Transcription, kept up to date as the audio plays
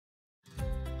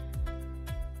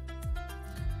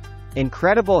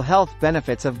Incredible health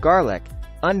benefits of garlic.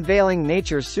 Unveiling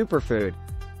nature's superfood.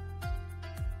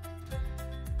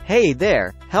 Hey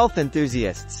there, health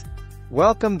enthusiasts!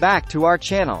 Welcome back to our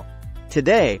channel.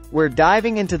 Today, we're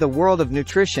diving into the world of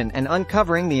nutrition and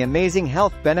uncovering the amazing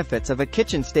health benefits of a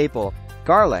kitchen staple,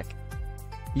 garlic.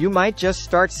 You might just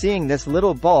start seeing this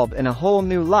little bulb in a whole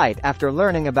new light after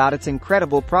learning about its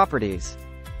incredible properties.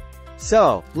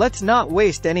 So, let's not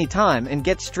waste any time and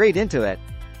get straight into it.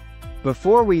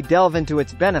 Before we delve into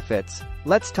its benefits,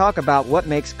 let's talk about what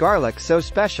makes garlic so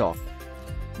special.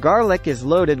 Garlic is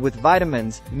loaded with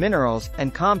vitamins, minerals,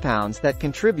 and compounds that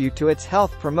contribute to its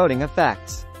health-promoting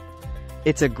effects.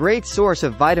 It's a great source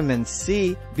of vitamins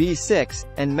C, B6,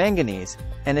 and manganese,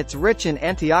 and it's rich in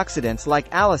antioxidants like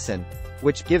allicin,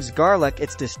 which gives garlic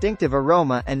its distinctive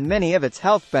aroma and many of its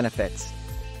health benefits.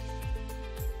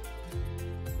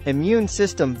 Immune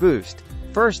system boost.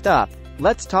 First up,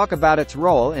 let's talk about its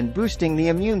role in boosting the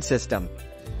immune system.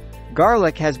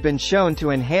 Garlic has been shown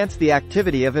to enhance the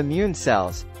activity of immune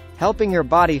cells, helping your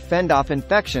body fend off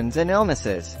infections and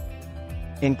illnesses.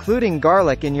 Including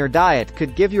garlic in your diet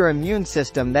could give your immune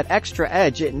system that extra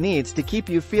edge it needs to keep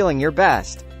you feeling your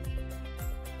best.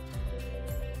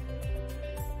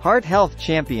 Heart health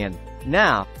champion.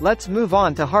 Now, let's move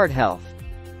on to heart health.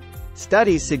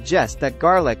 Studies suggest that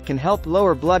garlic can help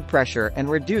lower blood pressure and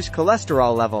reduce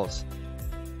cholesterol levels.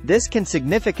 This can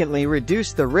significantly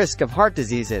reduce the risk of heart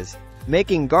diseases,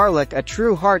 making garlic a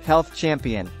true heart health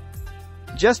champion.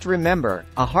 Just remember,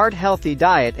 a heart-healthy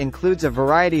diet includes a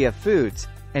variety of foods,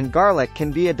 and garlic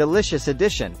can be a delicious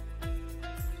addition.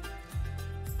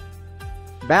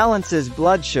 Balances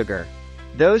blood sugar.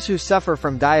 Those who suffer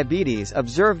from diabetes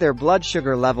observe their blood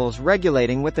sugar levels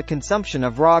regulating with the consumption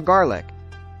of raw garlic.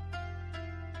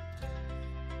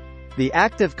 The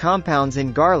active compounds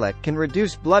in garlic can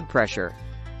reduce blood pressure.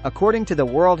 According to the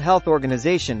World Health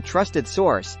Organization trusted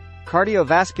source,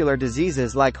 cardiovascular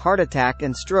diseases like heart attack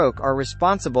and stroke are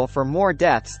responsible for more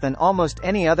deaths than almost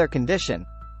any other condition.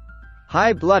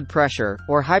 High blood pressure,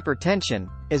 or hypertension,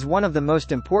 is one of the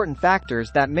most important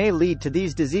factors that may lead to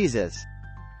these diseases.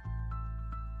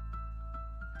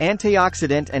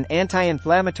 Antioxidant and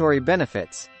anti-inflammatory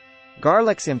benefits.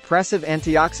 Garlic's impressive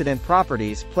antioxidant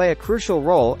properties play a crucial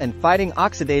role in fighting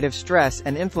oxidative stress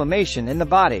and inflammation in the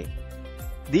body.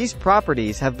 These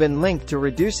properties have been linked to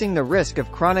reducing the risk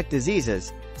of chronic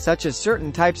diseases, such as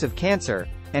certain types of cancer,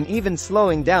 and even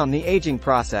slowing down the aging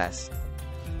process.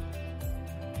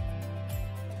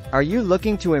 Are you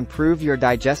looking to improve your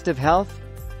digestive health?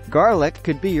 Garlic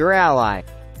could be your ally.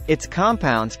 Its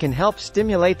compounds can help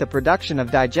stimulate the production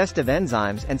of digestive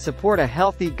enzymes and support a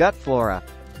healthy gut flora,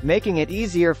 making it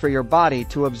easier for your body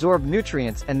to absorb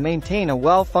nutrients and maintain a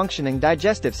well-functioning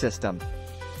digestive system.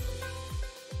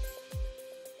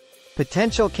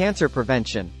 Potential cancer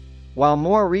prevention. While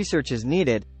more research is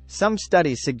needed, some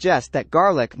studies suggest that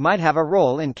garlic might have a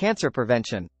role in cancer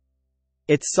prevention.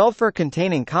 Its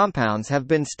sulfur-containing compounds have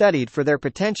been studied for their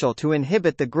potential to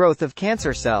inhibit the growth of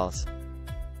cancer cells.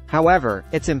 However,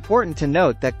 it's important to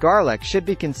note that garlic should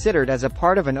be considered as a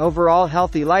part of an overall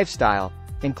healthy lifestyle,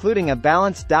 including a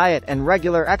balanced diet and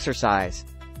regular exercise.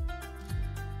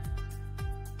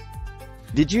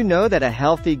 Did you know that a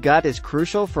healthy gut is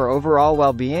crucial for overall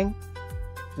well-being?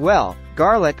 Well,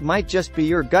 garlic might just be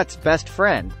your gut's best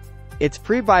friend. Its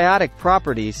prebiotic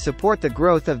properties support the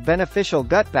growth of beneficial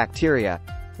gut bacteria,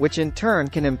 which in turn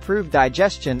can improve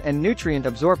digestion and nutrient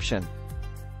absorption.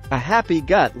 A happy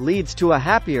gut leads to a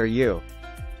happier you.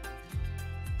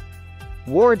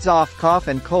 Wards off cough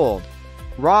and cold.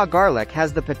 Raw garlic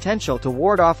has the potential to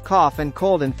ward off cough and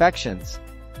cold infections.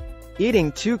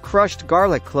 Eating 2 crushed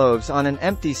garlic cloves on an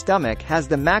empty stomach has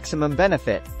the maximum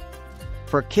benefit.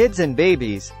 For kids and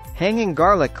babies, hanging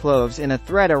garlic cloves in a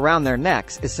thread around their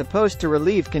necks is supposed to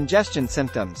relieve congestion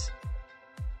symptoms.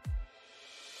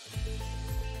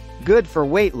 Good for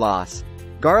weight loss.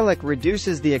 Garlic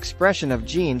reduces the expression of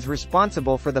genes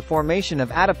responsible for the formation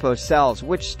of adipose cells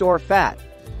which store fat.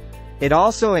 It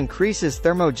also increases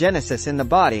thermogenesis in the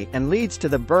body and leads to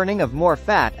the burning of more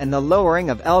fat and the lowering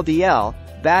of LDL,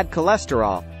 bad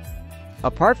cholesterol.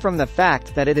 Apart from the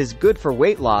fact that it is good for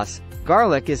weight loss,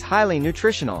 garlic is highly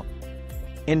nutritional.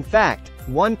 In fact,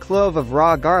 1 clove of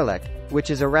raw garlic, which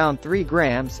is around 3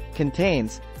 grams,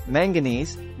 contains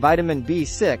manganese, vitamin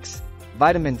B6,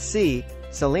 vitamin C,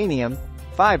 selenium,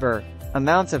 fiber,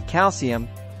 amounts of calcium,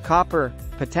 copper,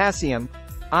 potassium,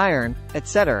 iron,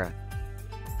 etc.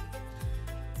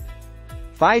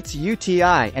 Fights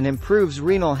UTI and improves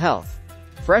renal health.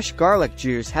 Fresh garlic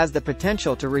juice has the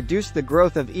potential to reduce the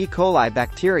growth of E. coli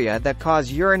bacteria that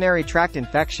cause urinary tract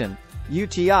infection,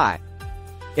 UTI.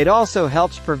 It also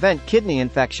helps prevent kidney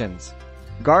infections.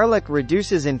 Garlic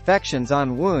reduces infections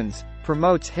on wounds,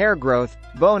 promotes hair growth,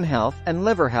 bone health, and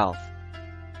liver health.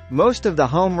 Most of the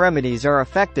home remedies are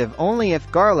effective only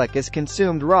if garlic is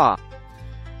consumed raw.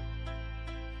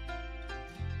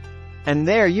 And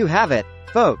there you have it,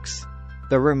 folks.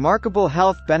 The remarkable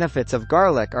health benefits of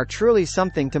garlic are truly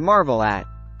something to marvel at.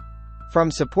 From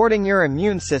supporting your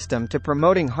immune system to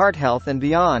promoting heart health and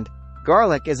beyond,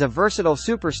 garlic is a versatile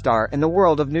superstar in the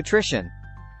world of nutrition.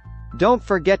 Don't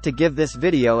forget to give this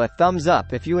video a thumbs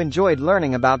up if you enjoyed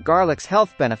learning about garlic's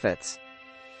health benefits.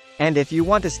 And if you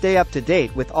want to stay up to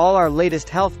date with all our latest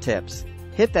health tips,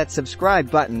 hit that subscribe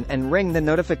button and ring the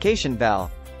notification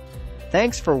bell.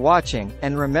 Thanks for watching,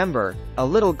 and remember, a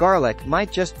little garlic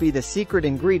might just be the secret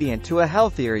ingredient to a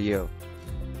healthier you.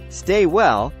 Stay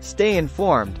well, stay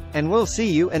informed, and we'll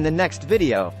see you in the next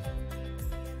video.